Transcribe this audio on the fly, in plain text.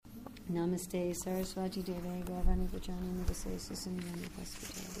Namaste Saraswati Deve Gavani Vajani Nivase Sisamani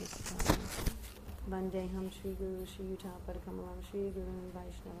Paskita Vandeham Shri Guru Shri Utapad Kamalam Shri Guru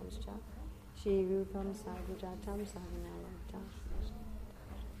Vaishnavamscha Shri Rupam Sarvajatam Sahanayata.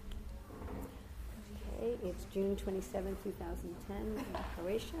 Okay, it's June 27, 2010 in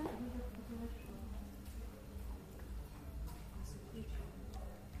Croatia.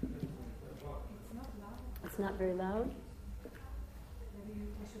 It's not very loud.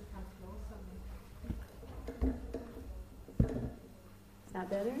 Is that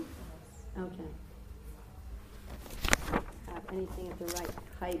better? Okay. Have anything at the right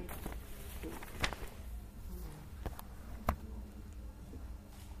height.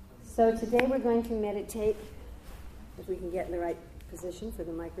 So today we're going to meditate, if we can get in the right position for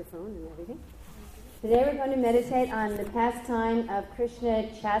the microphone and everything. Today we're going to meditate on the pastime of Krishna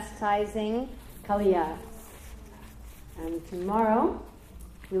chastising Kaliya. And tomorrow,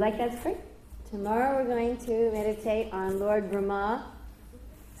 you like that script? Tomorrow we're going to meditate on Lord Brahma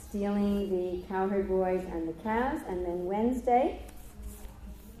stealing the cowherd boys and the calves, and then Wednesday,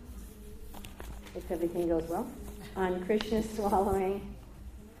 if everything goes well, on Krishna swallowing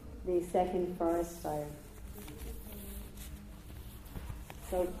the second forest fire.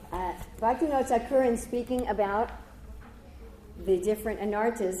 So Bhaktivinoda Thakur, in speaking about the different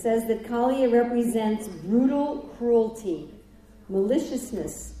anartas, says that Kaliya represents brutal cruelty,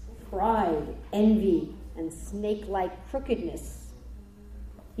 maliciousness, pride, envy, and snake-like crookedness.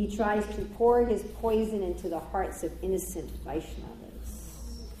 He tries to pour his poison into the hearts of innocent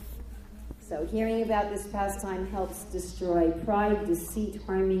Vaishnavas. So hearing about this pastime helps destroy pride, deceit,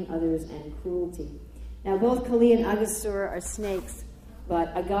 harming others, and cruelty. Now both Kaliya and Aghasura are snakes,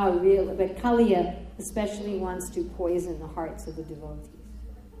 but Kaliya especially wants to poison the hearts of the devotees.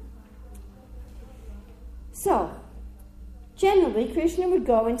 So, generally, Krishna would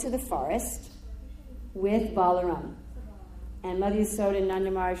go into the forest with Balaram. And Mother Yasoda and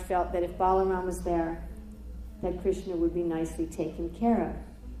Nanda Maharaj felt that if Balaram was there, that Krishna would be nicely taken care of.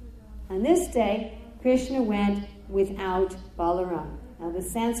 On this day, Krishna went without Balaram. Now, the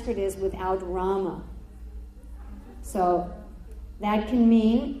Sanskrit is without Rama. So, that can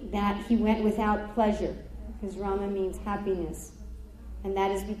mean that he went without pleasure, because Rama means happiness. And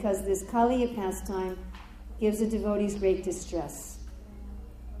that is because this Kaliya pastime gives the devotees great distress,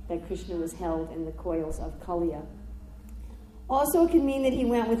 that Krishna was held in the coils of Kaliya. Also, it can mean that he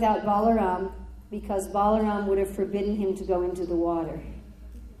went without Balaram, because Balaram would have forbidden him to go into the water,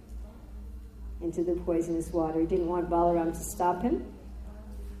 into the poisonous water. He didn't want Balaram to stop him.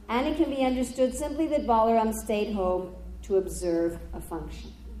 And it can be understood simply that Balaram stayed home to observe a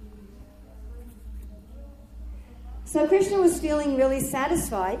function. So Krishna was feeling really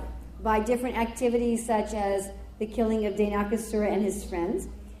satisfied by different activities such as the killing of Denakasura and his friends,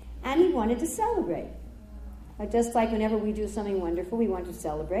 and he wanted to celebrate. Just like whenever we do something wonderful, we want to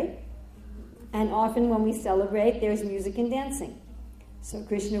celebrate. And often when we celebrate, there's music and dancing. So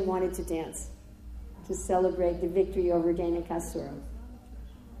Krishna wanted to dance, to celebrate the victory over Denakasura.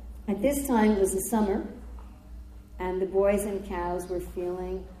 At this time, it was the summer, and the boys and cows were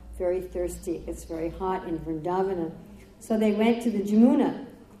feeling very thirsty. It's very hot in Vrindavana. So they went to the Jamuna.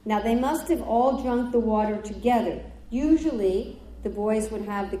 Now, they must have all drunk the water together. Usually, the boys would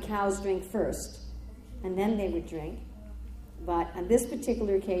have the cows drink first, and then they would drink. But on this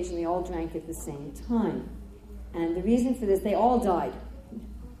particular occasion, they all drank at the same time. And the reason for this, they all died.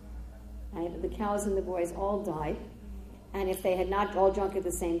 The cows and the boys all died. And if they had not all drunk at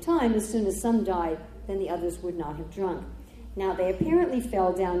the same time, as soon as some died, then the others would not have drunk. Now, they apparently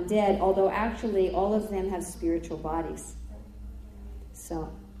fell down dead, although actually all of them have spiritual bodies.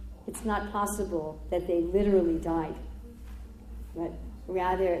 So it's not possible that they literally died, but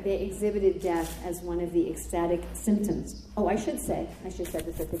rather they exhibited death as one of the ecstatic symptoms. Oh, I should say this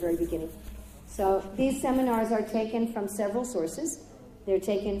at the very beginning. So these seminars are taken from several sources. They're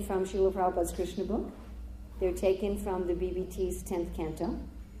taken from Srila Prabhupada's Krishna book. They're taken from the BBT's 10th canto.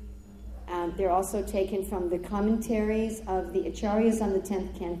 They're also taken from the commentaries of the Acharyas on the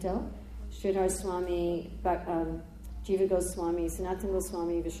 10th canto, Sridhar Swami, Jiva Goswami, Sanatana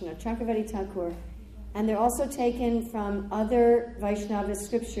Goswami, Vishwanath Chakravarti Thakur, and they're also taken from other Vaishnava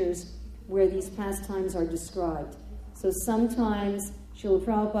scriptures where these pastimes are described. So sometimes Srila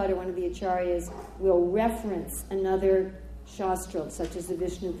Prabhupada or one of the Acharyas will reference another shastra, such as the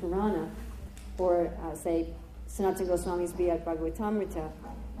Vishnu Purana, or say Sanatana Goswami's Biyat Bhagavatamrita.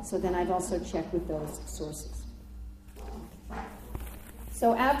 So then I've also checked with those sources.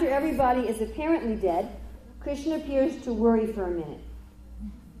 So after everybody is apparently dead, Krishna appears to worry for a minute.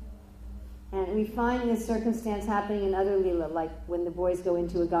 And we find this circumstance happening in other Leela, like when the boys go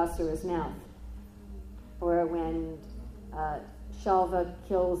into Aghasura's mouth, or when Shalva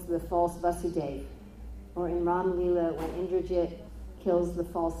kills the false Vasudeva, or in Ram Leela when Indrajit kills the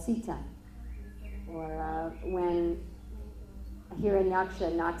false Sita, or when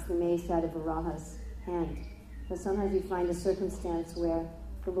Hiranyaksha knocks the mace out of Varaha's hand. So sometimes we find a circumstance where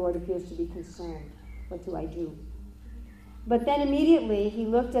the Lord appears to be concerned. What do I do? But then immediately he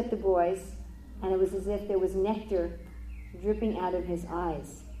looked at the boys, and it was as if there was nectar dripping out of his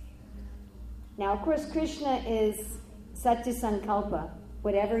eyes. Now, of course, Krishna is Satya Sankalpa.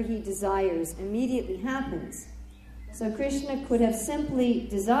 Whatever he desires immediately happens. So Krishna could have simply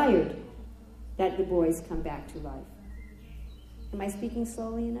desired that the boys come back to life. Am I speaking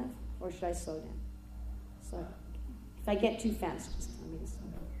slowly enough, or should I slow down? So, if I get too fast, just tell me to slow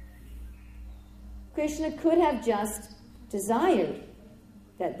down. Krishna could have just desired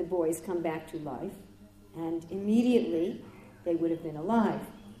that the boys come back to life, and immediately they would have been alive.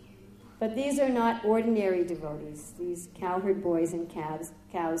 But these are not ordinary devotees. These cowherd boys and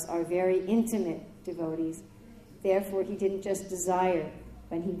cows are very intimate devotees. Therefore, he didn't just desire,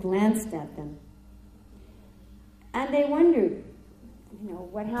 but he glanced at them. And they wondered,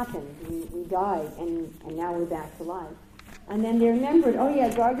 what happened? We died, and now we're back to life. And then they remembered,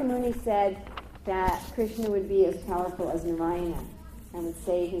 Garga Muni said that Krishna would be as powerful as Narayana and would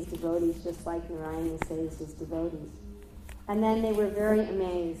save his devotees just like Narayana saves his devotees. And then they were very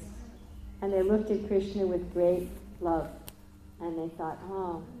amazed. And they looked at Krishna with great love. And they thought,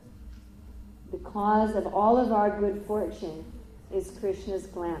 the cause of all of our good fortune is Krishna's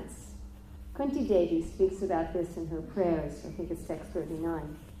glance. Kunti Devi speaks about this in her prayers, I think it's text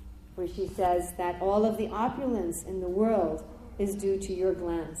 39, where she says that all of the opulence in the world is due to your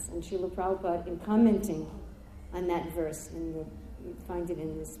glance. And Srila Prabhupada, in commenting on that verse, you find it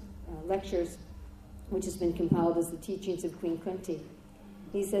in his lectures, which has been compiled as the teachings of Queen Kunti.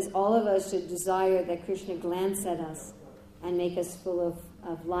 He says all of us should desire that Krishna glance at us and make us full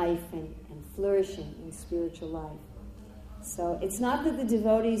of life and flourishing in spiritual life. So it's not that the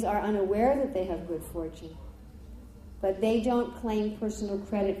devotees are unaware that they have good fortune, but they don't claim personal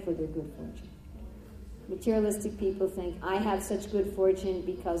credit for their good fortune. Materialistic people think, I have such good fortune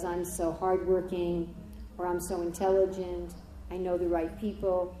because I'm so hardworking, or I'm so intelligent, I know the right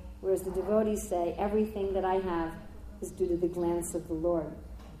people, whereas the devotees say, everything that I have is due to the glance of the Lord.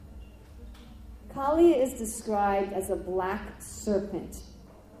 Kaliya is described as a black serpent.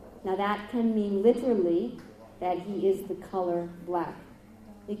 Now that can mean literally that he is the color black.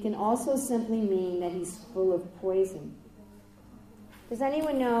 It can also simply mean that he's full of poison. Does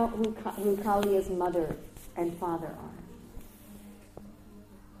anyone know who Kaliya's mother and father are?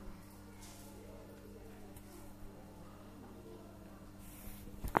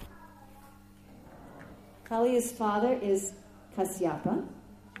 Kaliya's father is Kasyapa,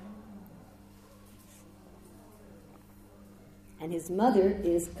 and his mother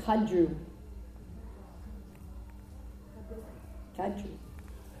is Kadru.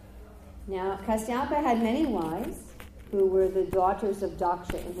 Now, Kasyapa had many wives who were the daughters of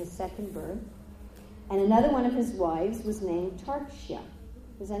Daksha in his second birth, and another one of his wives was named Tarksha.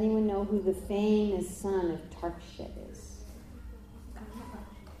 Does anyone know who the famous son of Tarksha is?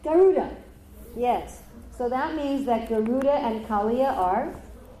 Garuda. Yes. So that means that Garuda and Kaliya are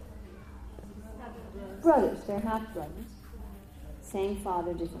brothers. They're half-brothers. Same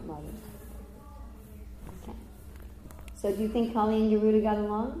father, different mother. Okay. So do you think Kali and Garuda got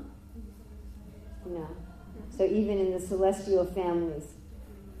along? No. So even in the celestial families,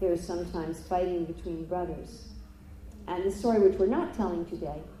 there is sometimes fighting between brothers. And the story which we're not telling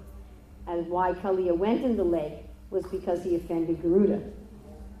today, and why Kaliya went in the lake, was because he offended Garuda.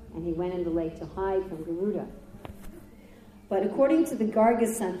 And he went in the lake to hide from Garuda. But according to the Garga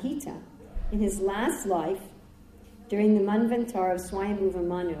Samhita, in his last life, during the Manvantar of Swayambhuva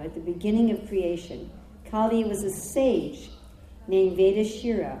Manu, at the beginning of creation, Kaliya was a sage named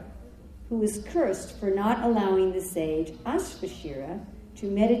Vedashira, who was cursed for not allowing the sage Ashvashira to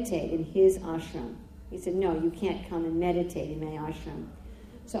meditate in his ashram. He said, no, you can't come and meditate in my ashram.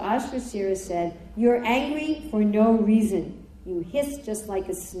 So Ashvashira said, you're angry for no reason. You hiss just like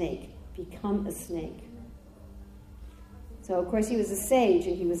a snake. Become a snake. So, of course, he was a sage,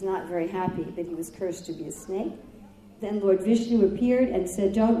 and he was not very happy that he was cursed to be a snake. Then Lord Vishnu appeared and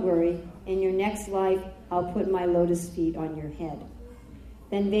said, don't worry, in your next life, I'll put my lotus feet on your head.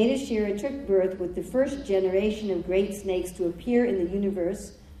 Then Vedashira took birth with the first generation of great snakes to appear in the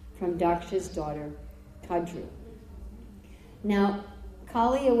universe from Daksha's daughter, Kadru. Now,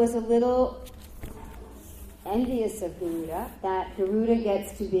 Kaliya was a little envious of Garuda, that Garuda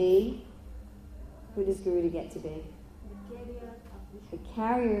gets to be Who does Garuda get to be? The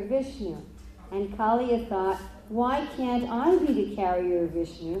carrier of Vishnu. And Kaliya thought, why can't I be the carrier of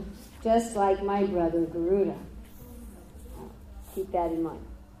Vishnu, just like my brother Garuda? Keep that in mind.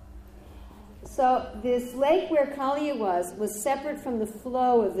 So this lake where Kaliya was separate from the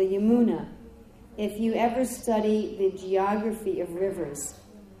flow of the Yamuna. If you ever study the geography of rivers,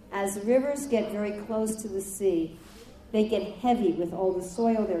 as rivers get very close to the sea, they get heavy with all the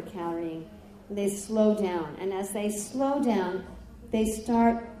soil they're carrying. They slow down. And as they slow down, they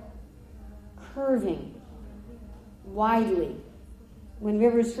start curving widely. When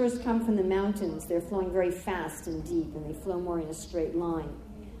rivers first come from the mountains, they're flowing very fast and deep, and they flow more in a straight line.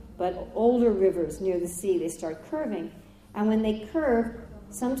 But older rivers near the sea, they start curving. And when they curve,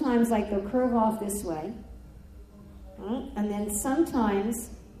 sometimes like they'll curve off this way, right? And then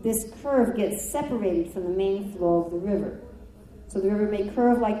sometimes this curve gets separated from the main flow of the river. So the river may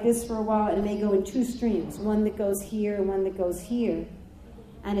curve like this for a while, and it may go in two streams, one that goes here and one that goes here.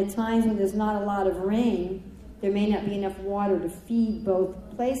 And at times when there's not a lot of rain, there may not be enough water to feed both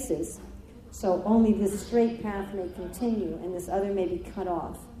places. So only this straight path may continue, and this other may be cut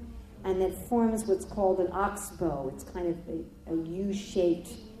off. And that forms what's called an oxbow. It's kind of a U-shaped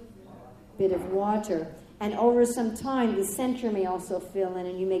bit of water. And over some time, the center may also fill in,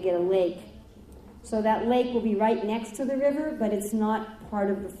 and you may get a lake. So that lake will be right next to the river, but it's not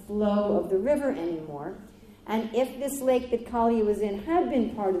part of the flow of the river anymore. And if this lake that Kaliya was in had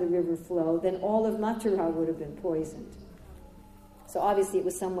been part of the river flow, then all of Mathura would have been poisoned. So obviously it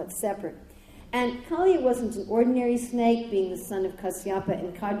was somewhat separate. And Kaliya wasn't an ordinary snake, being the son of Kasyapa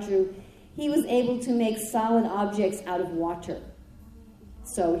and Kadru. He was able to make solid objects out of water.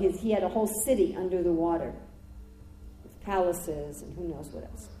 So he had a whole city under the water, with palaces and who knows what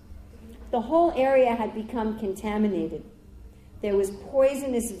else. The whole area had become contaminated. There was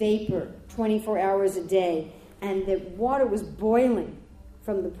poisonous vapor 24 hours a day, and the water was boiling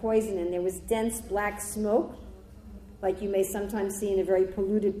from the poison, and there was dense black smoke, like you may sometimes see in a very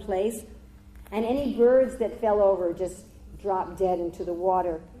polluted place. And any birds that fell over just dropped dead into the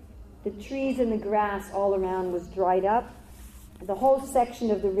water. The trees and the grass all around was dried up. The whole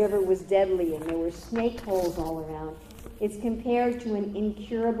section of the river was deadly, and there were snake holes all around. It's compared to an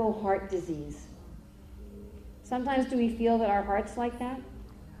incurable heart disease. Sometimes do we feel that our heart's like that?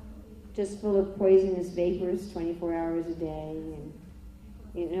 Just full of poisonous vapors 24 hours a day,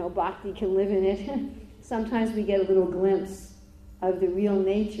 and bhakti can live in it. Sometimes we get a little glimpse of the real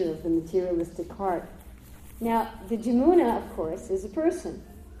nature of the materialistic heart. Now, the Jamuna, of course, is a person.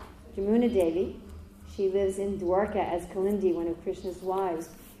 Jamuna Devi, she lives in Dwarka as Kalindi, one of Krishna's wives.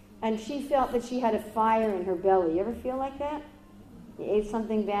 And she felt that she had a fire in her belly. You ever feel like that? You ate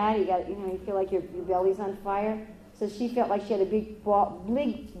something bad, you feel like your belly's on fire. So she felt like she had a big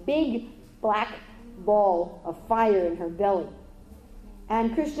black ball of fire in her belly.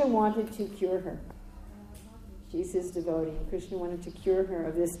 And Krishna wanted to cure her. She's his devotee, and Krishna wanted to cure her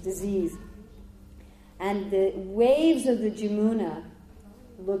of this disease. And the waves of the Jamuna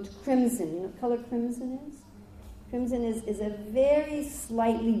looked crimson. You know what color crimson is? Crimson is a very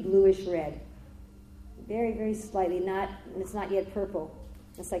slightly bluish red. Very, very slightly, it's not yet purple.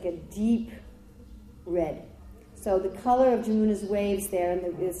 It's like a deep red. So the color of Jamuna's waves there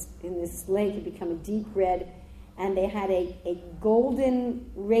in this lake had become a deep red, and they had a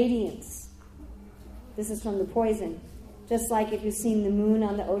golden radiance. This is from the poison. Just like if you've seen the moon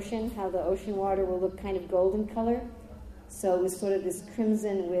on the ocean, how the ocean water will look kind of golden color. So it was sort of this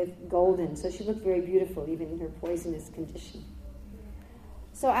crimson with golden. So she looked very beautiful, even in her poisonous condition.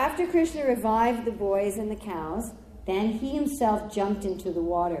 So after Krishna revived the boys and the cows, then he himself jumped into the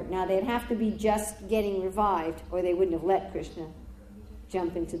water. Now they'd have to be just getting revived, or they wouldn't have let Krishna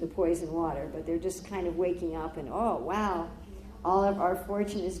jump into the poison water. But they're just kind of waking up and, oh, wow, all of our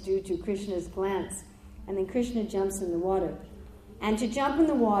fortune is due to Krishna's glance. And then Krishna jumps in the water. And to jump in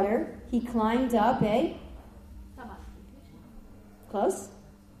the water, he climbed up a... Close?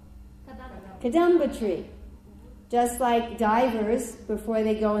 Kadamba tree. Just like divers, before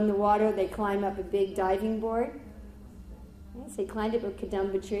they go in the water, they climb up a big diving board. Yes, they climbed up a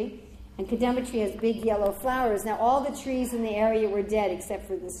Kadamba tree. And Kadamba tree has big yellow flowers. Now, all the trees in the area were dead except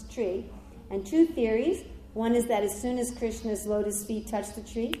for this tree. And two theories. One is that as soon as Krishna's lotus feet touched the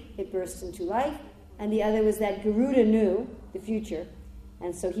tree, it burst into life. And the other was that Garuda knew the future.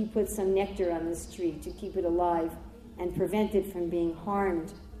 And so he put some nectar on this tree to keep it alive and prevent it from being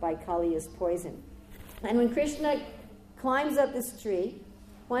harmed by Kaliya's poison. And when Krishna climbs up this tree,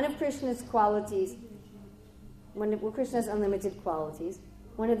 one of Krishna's qualities, Krishna's unlimited qualities,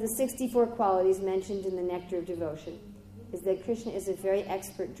 one of the 64 qualities mentioned in the Nectar of Devotion is that Krishna is a very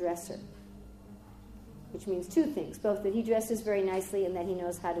expert dresser. which means two things, both that he dresses very nicely and that he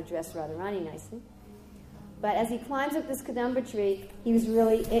knows how to dress Radharani nicely. But as he climbs up this Kadamba tree, he was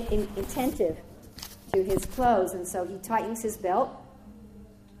really attentive to his clothes, and so he tightens his belt,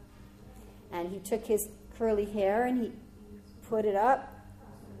 and he took his curly hair and he put it up,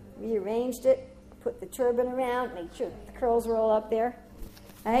 rearranged it, put the turban around, made sure the curls were all up there,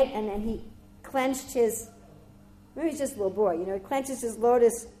 right? And then he clenched his, maybe he's just a little boy, he clenches his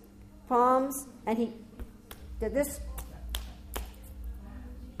lotus palms, and he did this,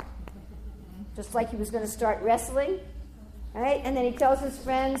 just like he was going to start wrestling, right? And then he tells his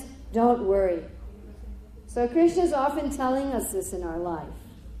friends, don't worry. So Krishna is often telling us this in our life.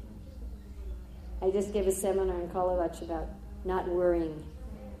 I just gave a seminar in Kalavach about not worrying.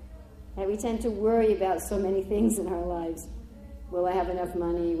 And we tend to worry about so many things in our lives. Will I have enough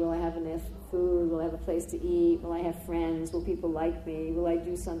money? Will I have enough food? Will I have a place to eat? Will I have friends? Will people like me? Will I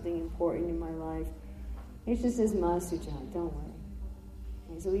do something important in my life? Krishna says, Masujan, don't worry.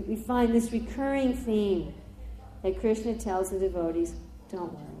 And so we find this recurring theme that Krishna tells the devotees,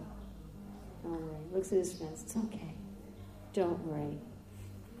 don't worry. Don't worry. Looks at his friends, it's okay. Don't worry.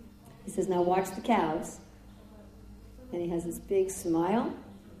 He says, now watch the cows. And he has this big smile,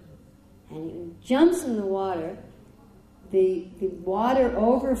 and he jumps in the water. The water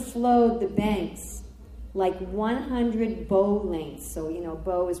overflowed the banks like 100 bow lengths. So,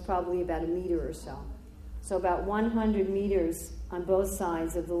 bow is probably about a meter or so. So about 100 meters on both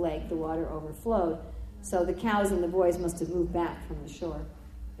sides of the lake, the water overflowed. So the cows and the boys must have moved back from the shore,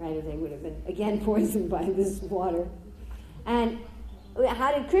 right? Or they would have been, again, poisoned by this water. And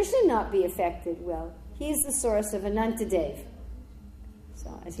how did Krishna not be affected? Well, he's the source of Anantadev.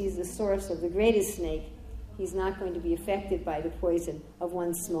 So as he's the source of the greatest snake, he's not going to be affected by the poison of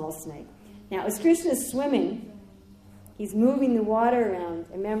one small snake. Now, as Krishna is swimming, he's moving the water around.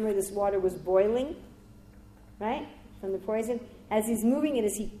 Remember, this water was boiling, right, from the poison? As he's moving it,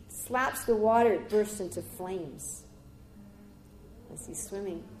 as he slaps the water, it bursts into flames as he's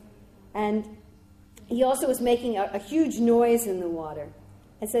swimming. And he also was making a huge noise in the water.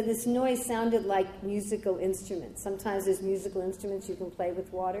 And so this noise sounded like musical instruments. Sometimes there's musical instruments you can play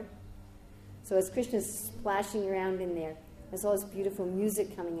with water. So as Krishna's splashing around in there, there's all this beautiful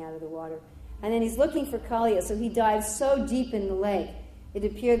music coming out of the water. And then he's looking for Kaliya, so he dives so deep in the lake, it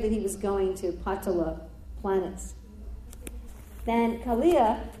appeared that he was going to Patala planets. Then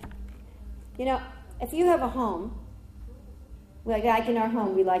Kaliya, if you have a home, like in our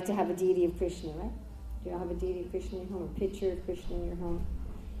home, we like to have a deity of Krishna, right? Do you have a deity of Krishna in your home, a picture of Krishna in your home?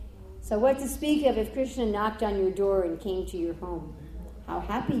 So what to speak of if Krishna knocked on your door and came to your home? How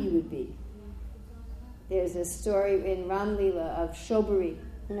happy you would be. There's a story in Ram Leela of Shobari.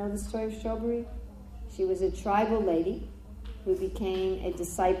 You know the story of Shobari? She was a tribal lady who became a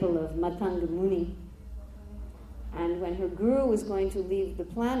disciple of Matanga Muni. And when her guru was going to leave the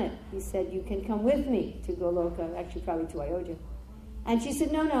planet, he said, you can come with me to Goloka, actually probably to Ayodhya. And she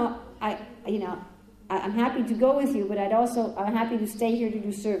said, no, I'm happy to go with you, but I'm happy to stay here to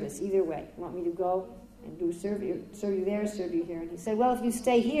do service. Either way, you want me to go and serve you there, serve you here? And he said, well, if you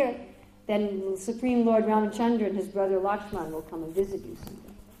stay here, then the Supreme Lord Ramachandra and his brother Lakshman will come and visit you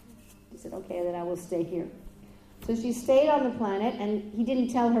someday. He said, okay, then I will stay here. So she stayed on the planet, and he didn't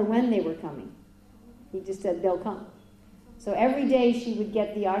tell her when they were coming. He just said, they'll come. So every day she would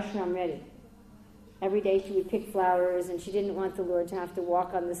get the ashram ready. Every day she would pick flowers, and she didn't want the Lord to have to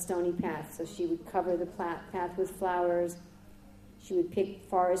walk on the stony path, so she would cover the path with flowers. She would pick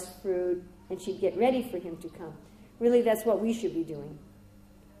forest fruit, and she'd get ready for him to come. Really, that's what we should be doing.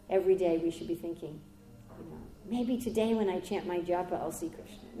 Every day we should be thinking, maybe today when I chant my japa, I'll see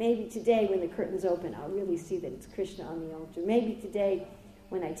Krishna. Maybe today when the curtains open, I'll really see that it's Krishna on the altar. Maybe today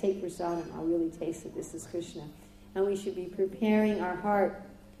when I take prasadam, I'll really taste that this is Krishna. And we should be preparing our heart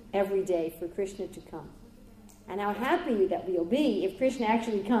every day for Krishna to come. And how happy that we'll be if Krishna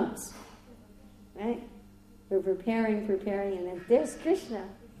actually comes. Right? We're preparing, and then there's Krishna.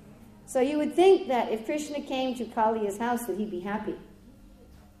 So you would think that if Krishna came to Kaliya's house that he'd be happy.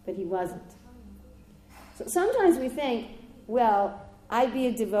 But he wasn't. So sometimes we think, well, I'd be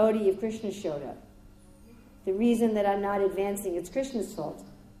a devotee if Krishna showed up. The reason that I'm not advancing, it's Krishna's fault.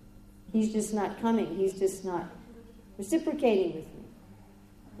 He's just not coming. He's just not reciprocating with me.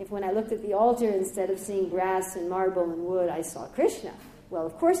 If when I looked at the altar, instead of seeing brass and marble and wood, I saw Krishna, well,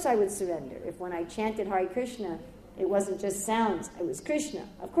 of course I would surrender. If when I chanted Hare Krishna, it wasn't just sounds, it was Krishna,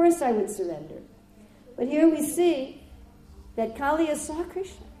 of course I would surrender. But here we see that Kaliya saw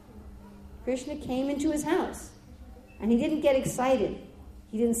Krishna. Krishna came into his house, and he didn't get excited.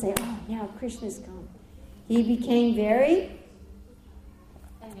 He didn't say, oh, now Krishna's come. He became very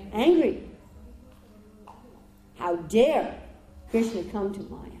angry. How dare Krishna come to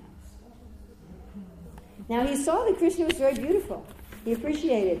my house? Now he saw that Krishna was very beautiful. He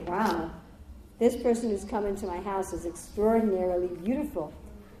appreciated, wow, this person who's come into my house is extraordinarily beautiful.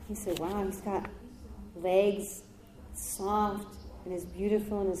 He said, wow, he's got legs, soft, and is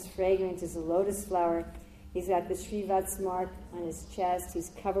beautiful, and is fragrant as a lotus flower. He's got the Srivats mark on his chest.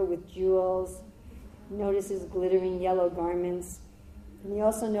 He's covered with jewels. Notice his glittering yellow garments. And he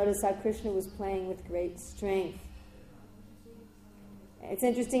also noticed how Krishna was playing with great strength. It's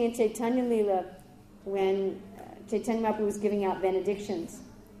interesting in Chaitanya Lila, when Chaitanya Mahaprabhu was giving out benedictions,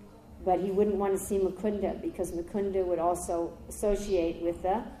 but he wouldn't want to see Mukunda because Mukunda would also associate with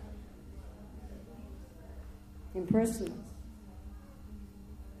the impersonals.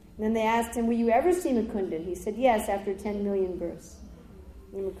 And then they asked him, will you ever see Mukunda? And he said, yes, after 10 million births.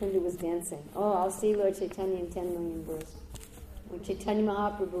 And Mukunda was dancing. Oh, I'll see Lord Chaitanya in 10 million births. When Chaitanya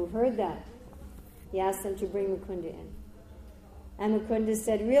Mahaprabhu heard that, he asked them to bring Mukunda in. And Mukunda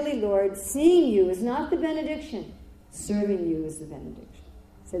said, really, Lord, seeing you is not the benediction. Serving you is the benediction.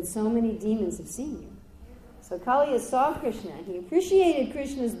 He said, so many demons have seen you. So Kaliya saw Krishna, and he appreciated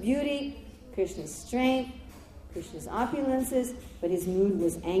Krishna's beauty, Krishna's strength, Krishna's opulences, but his mood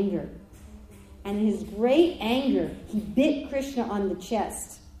was anger. And in his great anger, he bit Krishna on the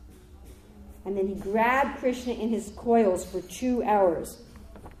chest. And then he grabbed Krishna in his coils for 2 hours.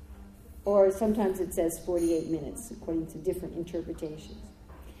 Or sometimes it says 48 minutes, according to different interpretations.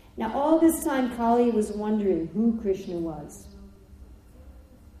 Now, all this time, Kali was wondering who Krishna was.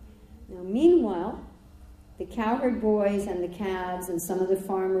 Now, meanwhile, the cowherd boys and the calves and some of the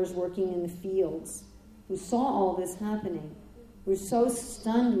farmers working in the fields who saw all this happening were so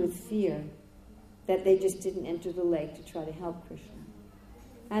stunned with fear that they just didn't enter the lake to try to help Krishna.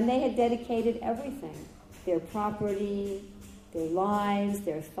 And they had dedicated everything, their property, their lives,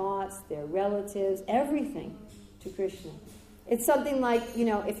 their thoughts, their relatives, everything to Krishna. It's something like,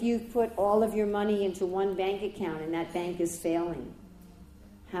 if you put all of your money into one bank account and that bank is failing,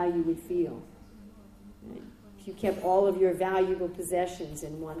 how you would feel. Right? If you kept all of your valuable possessions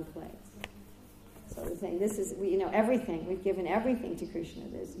in one place. So we're saying this is, everything. We've given everything to Krishna.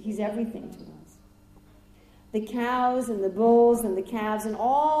 He's everything to us. The cows and the bulls and the calves and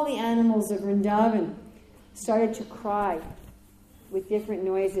all the animals of Vrindavan started to cry with different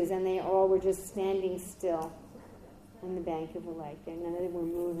noises, and they all were just standing still on the bank of the lake. None of them were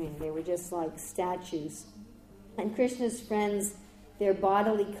moving. They were just like statues. And Krishna's friends, their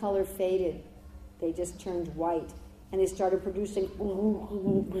bodily color faded. They just turned white. And they started producing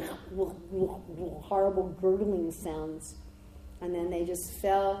horrible gurgling sounds. And then they just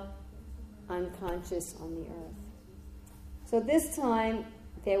fell unconscious on the earth. So this time,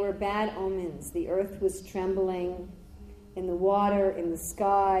 there were bad omens. The earth was trembling, in the water, in the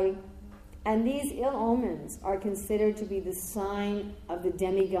sky. And these ill omens are considered to be the sign of the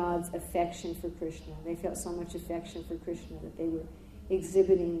demigods' affection for Krishna. They felt so much affection for Krishna that they were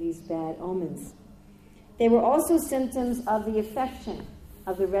exhibiting these bad omens. They were also symptoms of the affection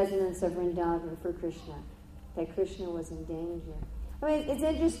of the residents of Vrindavan for Krishna, that Krishna was in danger. I mean, it's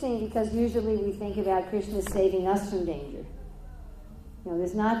interesting because usually we think about Krishna saving us from danger.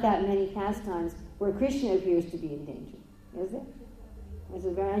 There's not that many pastimes where Krishna appears to be in danger, is there? It's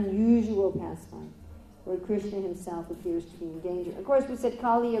a very unusual pastime where Krishna himself appears to be in danger. Of course, we said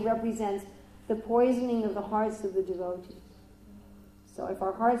Kaliya represents the poisoning of the hearts of the devotees. So if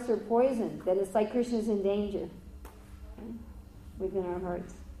our hearts are poisoned, then it's like Krishna's in danger within our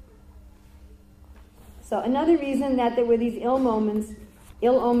hearts. So another reason that there were these ill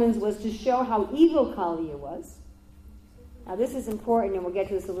omens was to show how evil Kaliya was. Now this is important, and we'll get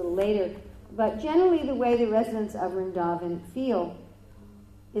to this a little later, but generally the way the residents of Vrindavan feel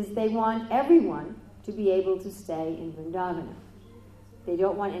is they want everyone to be able to stay in Vrindavana. They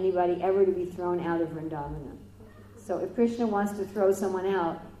don't want anybody ever to be thrown out of Vrindavana. So if Krishna wants to throw someone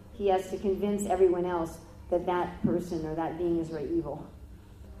out, he has to convince everyone else that that person or that being is very evil.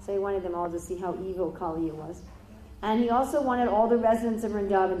 So he wanted them all to see how evil Kaliya was. And he also wanted all the residents of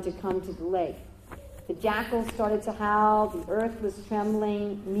Vrindavan to come to the lake. The jackals started to howl, the earth was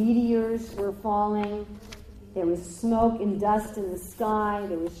trembling, meteors were falling, there was smoke and dust in the sky,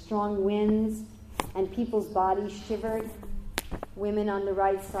 there were strong winds, and people's bodies shivered, women on the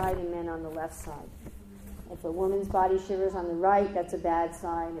right side and men on the left side. If a woman's body shivers on the right, that's a bad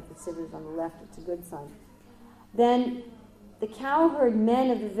sign. If it shivers on the left, it's a good sign. Then the cowherd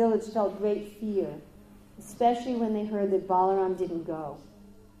men of the village felt great fear, especially when they heard that Balaram didn't go.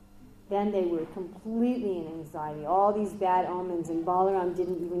 Then they were completely in anxiety. All these bad omens, and Balaram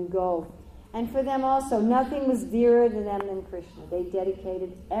didn't even go. And for them also, nothing was dearer to them than Krishna. They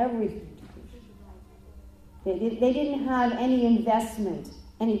dedicated everything to Krishna. They didn't have any investment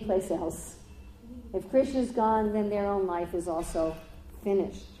anyplace else. If Krishna's gone, then their own life is also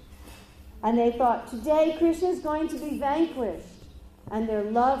finished. And they thought, today Krishna's going to be vanquished. And their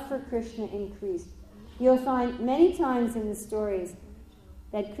love for Krishna increased. You'll find many times in the stories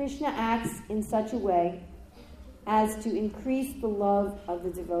that Krishna acts in such a way as to increase the love of the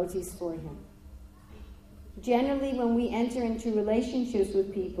devotees for him. Generally, when we enter into relationships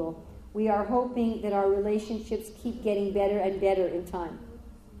with people, we are hoping that our relationships keep getting better and better in time,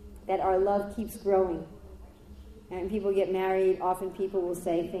 that our love keeps growing. And when people get married, often people will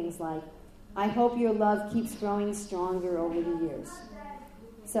say things like, I hope your love keeps growing stronger over the years.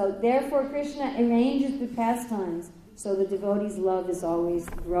 So therefore, Krishna arranges the pastimes so the devotee's love is always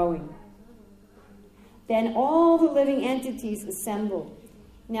growing. Then all the living entities assemble.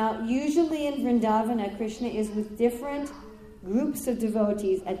 Now, usually in Vrindavana, Krishna is with different groups of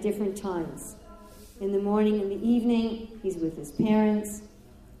devotees at different times. In the morning and the evening, he's with his parents.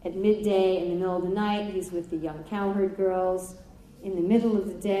 At midday, in the middle of the night, he's with the young cowherd girls. In the middle of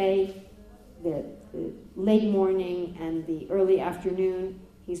the day, the late morning and the early afternoon,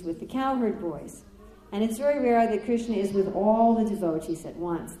 he's with the cowherd boys. And it's very rare that Krishna is with all the devotees at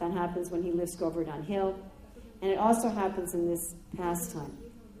once. That happens when he lifts Govardhan Hill. And it also happens in this pastime.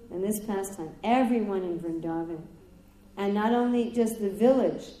 In this pastime, everyone in Vrindavan, and not only just the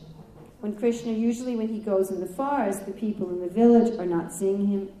village. When Krishna, usually when he goes in the forest, the people in the village are not seeing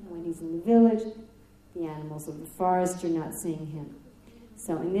him. When he's in the village, the animals of the forest are not seeing him.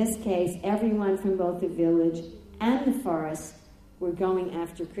 So in this case, everyone from both the village and the forest were going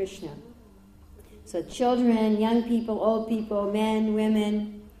after Krishna. So children, young people, old people, men,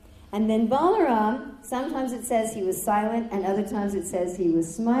 women. And then Balaram, sometimes it says he was silent, and other times it says he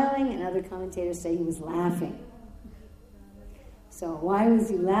was smiling, and other commentators say he was laughing. So why was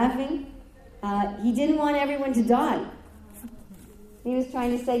he laughing? He didn't want everyone to die. He was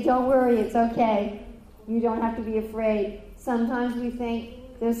trying to say, don't worry, it's okay. You don't have to be afraid. Sometimes we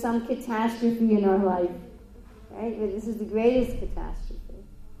think there's some catastrophe in our life, right? But this is the greatest catastrophe.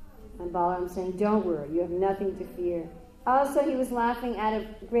 And Balaram's saying, don't worry, you have nothing to fear. Also, he was laughing out of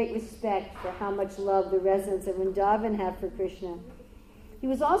great respect for how much love the residents of Vrindavan have for Krishna. He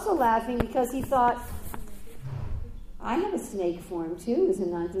was also laughing because he thought, I have a snake form too, as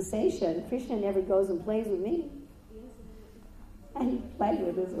Ananta Sesha, and Krishna never goes and plays with me. And he played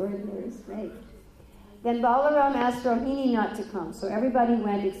with his ordinary snake. Then Balaram asked Rohini not to come, so everybody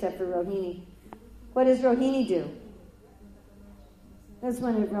went except for Rohini. What does Rohini do? That's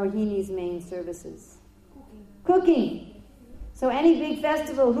one of Rohini's main services. Cooking. So any big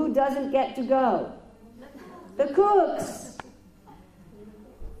festival, who doesn't get to go? The cooks.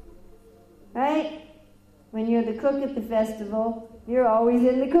 Right? When you're the cook at the festival, you're always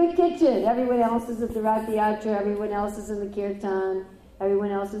in the cook kitchen. Everyone else is at the Rath Yatra, everyone else is in the kirtan,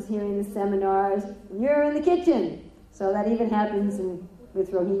 everyone else is hearing the seminars. You're in the kitchen. So that even happens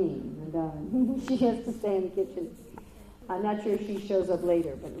with Rohini. And she has to stay in the kitchen. I'm not sure if she shows up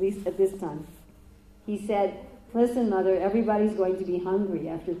later, but at least at this time. He said, listen, mother, everybody's going to be hungry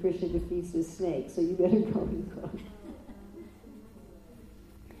after Krishna defeats this snake, so you better go and cook.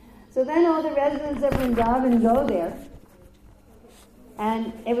 So then all the residents of Vrindavan go there,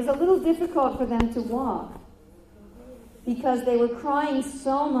 and it was a little difficult for them to walk because they were crying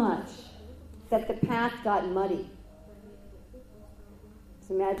so much that the path got muddy.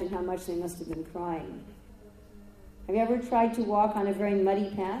 So imagine how much they must have been crying. Have you ever tried to walk on a very muddy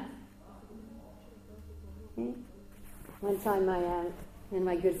path? Okay. One time one of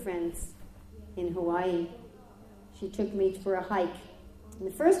my good friends in Hawaii, she took me for a hike. And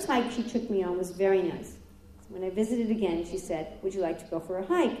the first hike she took me on was very nice. So when I visited again, she said, would you like to go for a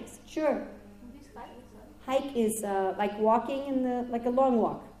hike? I said, sure. Hike is like walking like a long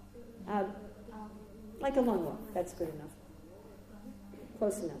walk. Like a long walk. That's good enough.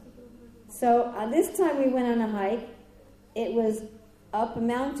 Close enough. So this time we went on a hike. It was up a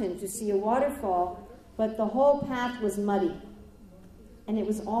mountain to see a waterfall, but the whole path was muddy. And it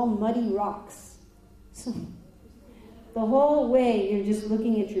was all muddy rocks. So the whole way you're just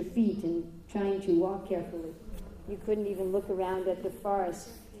looking at your feet and trying to walk carefully. You couldn't even look around at the forest.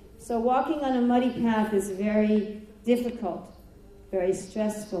 So walking on a muddy path is very difficult, very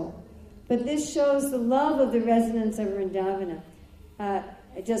stressful. But this shows the love of the residents of Vrindavana.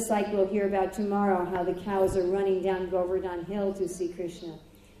 Just like we'll hear about tomorrow, how the cows are running down Govardhan Hill to see Krishna.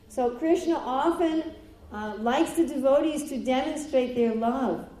 So Krishna often likes the devotees to demonstrate their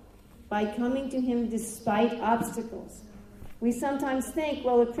love by coming to him despite obstacles. We sometimes think,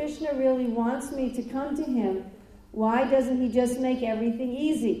 well, if Krishna really wants me to come to him, why doesn't he just make everything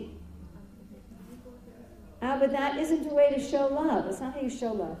easy? But that isn't a way to show love. That's not how you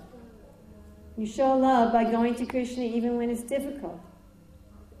show love. You show love by going to Krishna even when it's difficult.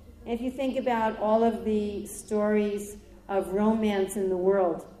 If you think about all of the stories of romance in the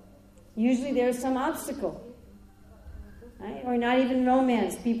world, usually there's some obstacle. Right? Or not even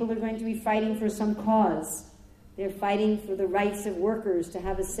romance. People are going to be fighting for some cause. They're fighting for the rights of workers to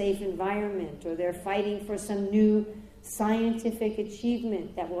have a safe environment, or they're fighting for some new scientific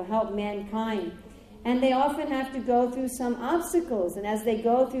achievement that will help mankind. And they often have to go through some obstacles, and as they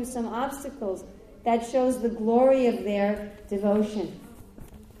go through some obstacles, that shows the glory of their devotion.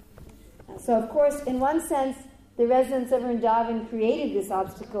 So, of course, in one sense, the residents of Vrindavan created this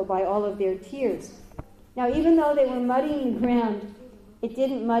obstacle by all of their tears. Now, even though they were muddying the ground, it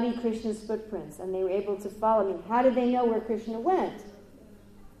didn't muddy Krishna's footprints, and they were able to follow him. How did they know where Krishna went?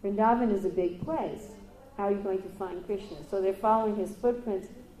 Vrindavan is a big place. How are you going to find Krishna? So they're following his footprints.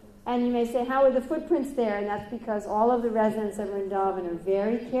 And you may say, how are the footprints there? And that's because all of the residents of Vrindavan are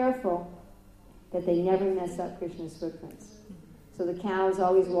very careful that they never mess up Krishna's footprints. So the cows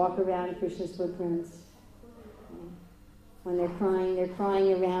always walk around Krishna's footprints. When they're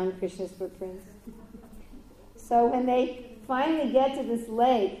crying around Krishna's footprints. So when they finally get to this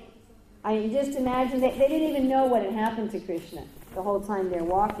lake, I mean, just imagine, they didn't even know what had happened to Krishna the whole time they're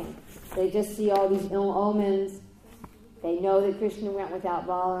walking. They just see all these ill omens. They know that Krishna went without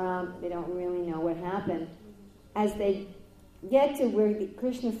Balaram. They don't really know what happened. As they get to where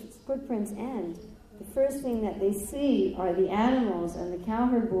Krishna's footprints end, the first thing that they see are the animals and the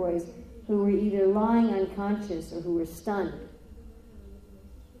cowherd boys who were either lying unconscious or who were stunned.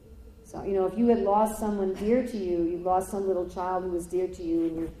 So, if you had lost someone dear to you, you lost some little child who was dear to you,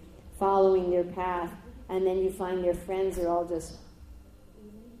 and you're following their path, and then you find their friends are all just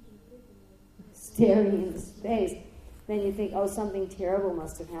staring into space, then you think, oh, something terrible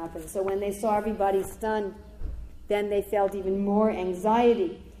must have happened. So when they saw everybody stunned, then they felt even more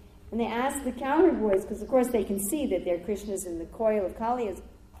anxiety. And they asked the cowherd boys, because of course they can see that they're Krishnas in the coil of Kaliyas.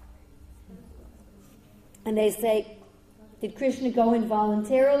 And they say, did Krishna go in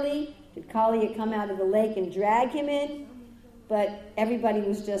voluntarily? Did Kaliya come out of the lake and drag him in? But everybody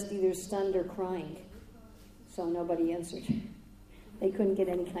was just either stunned or crying. So nobody answered. They couldn't get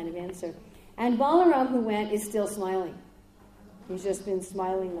any kind of answer. And Balaram, who went, is still smiling. He's just been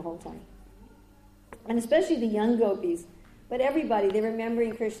smiling the whole time. And especially the young gopis. But everybody, they're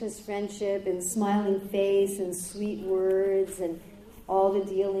remembering Krishna's friendship and smiling face and sweet words and all the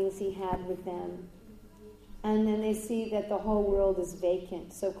dealings he had with them. And then they see that the whole world is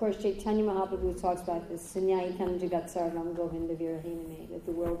vacant. So, of course, Chaitanya Mahaprabhu talks about this, Sunyayitam Jagat Sarvam Govinda Virahiname, that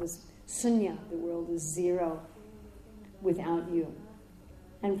the world is sunya, the world is zero without you.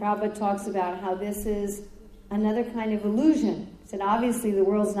 And Prabhupada talks about how this is another kind of illusion. He said, obviously, the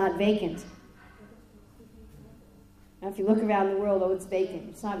world's not vacant. Now, if you look around the world, oh, it's vacant.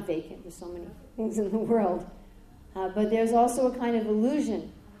 It's not vacant. There's so many things in the world. But there's also a kind of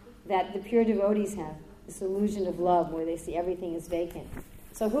illusion that the pure devotees have, this illusion of love where they see everything is vacant.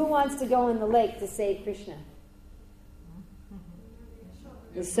 So who wants to go in the lake to save Krishna?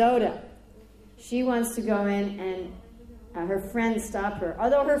 Yasoda. She wants to go in, and her friends stop her.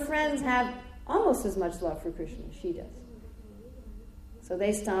 Although her friends have almost as much love for Krishna as she does. So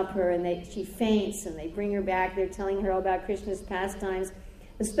they stop her, and she faints, and they bring her back. They're telling her all about Krishna's pastimes.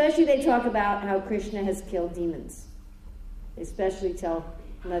 Especially they talk about how Krishna has killed demons. They especially tell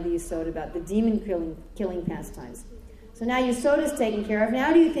Mother Yasoda about the demon killing pastimes. So now Yasoda's taken care of.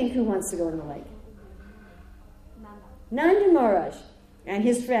 Now do you think who wants to go in the lake? Nanda Maharaj and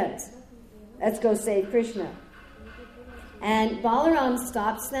his friends. Let's go save Krishna. And Balaram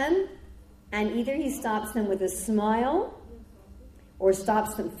stops them, and either he stops them with a smile, or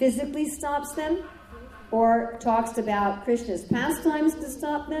physically stops them, or talks about Krishna's pastimes to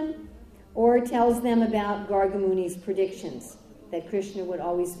stop them, or tells them about Gargamuni's predictions, that Krishna would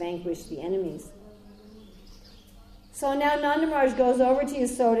always vanquish the enemies. So now Nanda Maharaj goes over to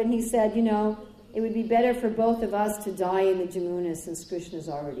Yasoda, and he said, it would be better for both of us to die in the Jamuna since Krishna's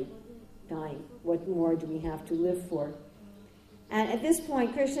already dying. What more do we have to live for? And at this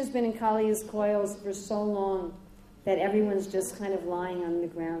point, Krishna's been in Kaliya's coils for so long that everyone's just kind of lying on the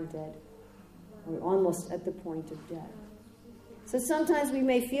ground dead, or almost at the point of death. So sometimes we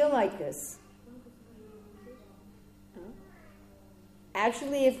may feel like this.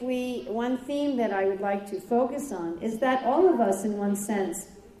 Actually, one theme that I would like to focus on is that all of us, in one sense,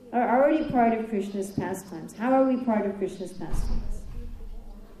 are already part of Krishna's pastimes. How are we part of Krishna's pastimes?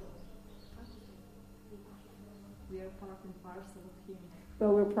 We are part and parcel of Him.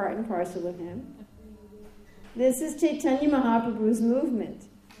 Well, we're part and parcel of Him. This is Chaitanya Mahaprabhu's movement.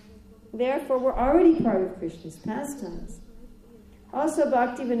 Therefore, we're already part of Krishna's pastimes. Also,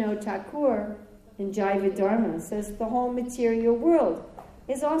 Bhaktivinoda Thakur in Jaiva Dharma says the whole material world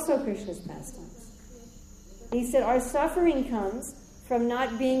is also Krishna's pastimes. He said our suffering comes from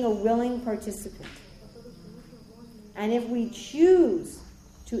not being a willing participant. And if we choose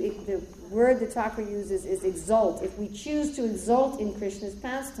to, the word that Thakur uses is exult, if we choose to exult in Krishna's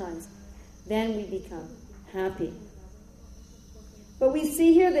pastimes, then we become happy. But we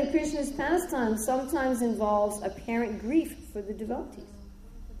see here that Krishna's pastimes sometimes involves apparent grief for the devotees.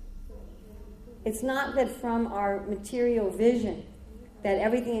 It's not that from our material vision that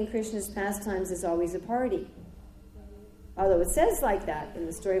everything in Krishna's pastimes is always a party. Although it says like that in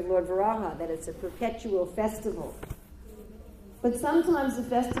the story of Lord Varaha, that it's a perpetual festival. But sometimes the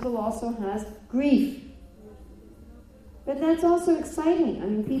festival also has grief. But that's also exciting. I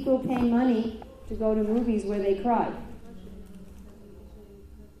mean, people pay money to go to movies where they cry.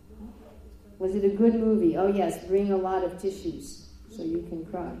 Was it a good movie? Oh yes, bring a lot of tissues so you can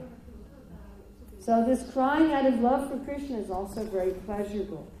cry. So this crying out of love for Krishna is also very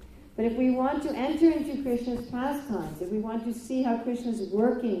pleasurable. But if we want to enter into Krishna's pastimes, if we want to see how Krishna is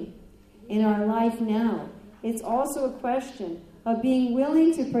working in our life now, it's also a question of being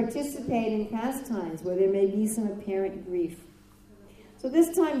willing to participate in pastimes where there may be some apparent grief. So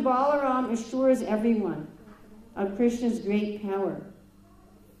this time Balaram assures everyone of Krishna's great power.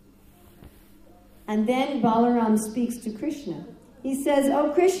 And then Balaram speaks to Krishna. He says,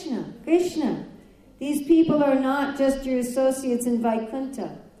 "Oh Krishna, Krishna, these people are not just your associates in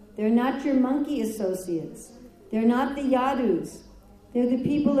Vaikuntha. They're not your monkey associates. They're not the Yadus. They're the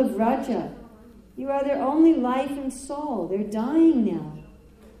people of Vraja. You are their only life and soul. They're dying now.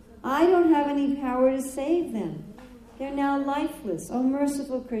 I don't have any power to save them. They're now lifeless. Oh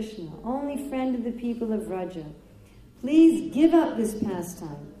merciful Krishna, only friend of the people of Vraja. Please give up this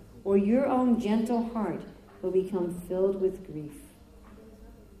pastime, or your own gentle heart will become filled with grief."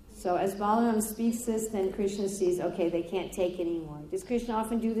 So as Balaram speaks this, then Krishna sees, okay, they can't take anymore. Does Krishna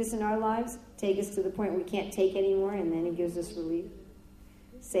often do this in our lives? Take us to the point where we can't take anymore, and then he gives us relief?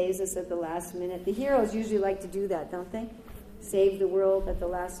 Saves us at the last minute. The heroes usually like to do that, don't they? Save the world at the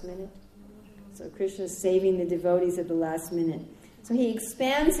last minute. So Krishna's saving the devotees at the last minute. So he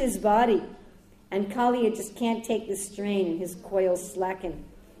expands his body, and Kaliya just can't take the strain, and his coils slacken.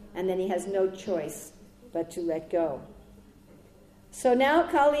 And then he has no choice but to let go. So now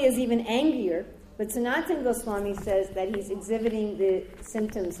Kali is even angrier, but Sanatana Goswami says that he's exhibiting the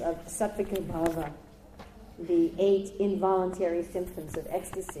symptoms of Sattvika Bhava, the 8 involuntary symptoms of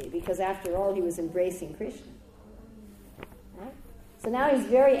ecstasy, because after all he was embracing Krishna. Right? So now he's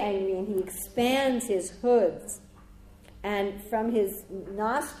very angry and he expands his hoods, and from his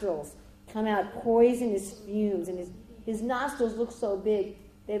nostrils come out poisonous fumes, and his nostrils look so big.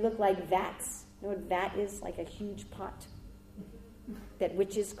 They look like vats. You know what vat is? Like a huge pot that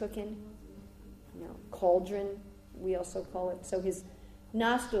witches cook in. You know, cauldron, we also call it. So his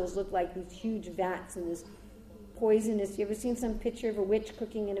nostrils look like these huge vats, and this poisonous. You ever seen some picture of a witch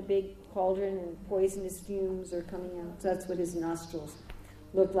cooking in a big cauldron and poisonous fumes are coming out? So that's what his nostrils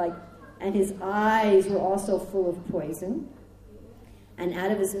looked like. And his eyes were also full of poison. And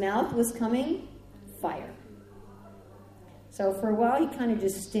out of his mouth was coming fire. So for a while, he kind of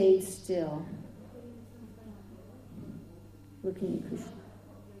just stayed still, looking at Krishna.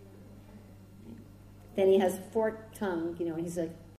 Then he has forked tongue, and he's like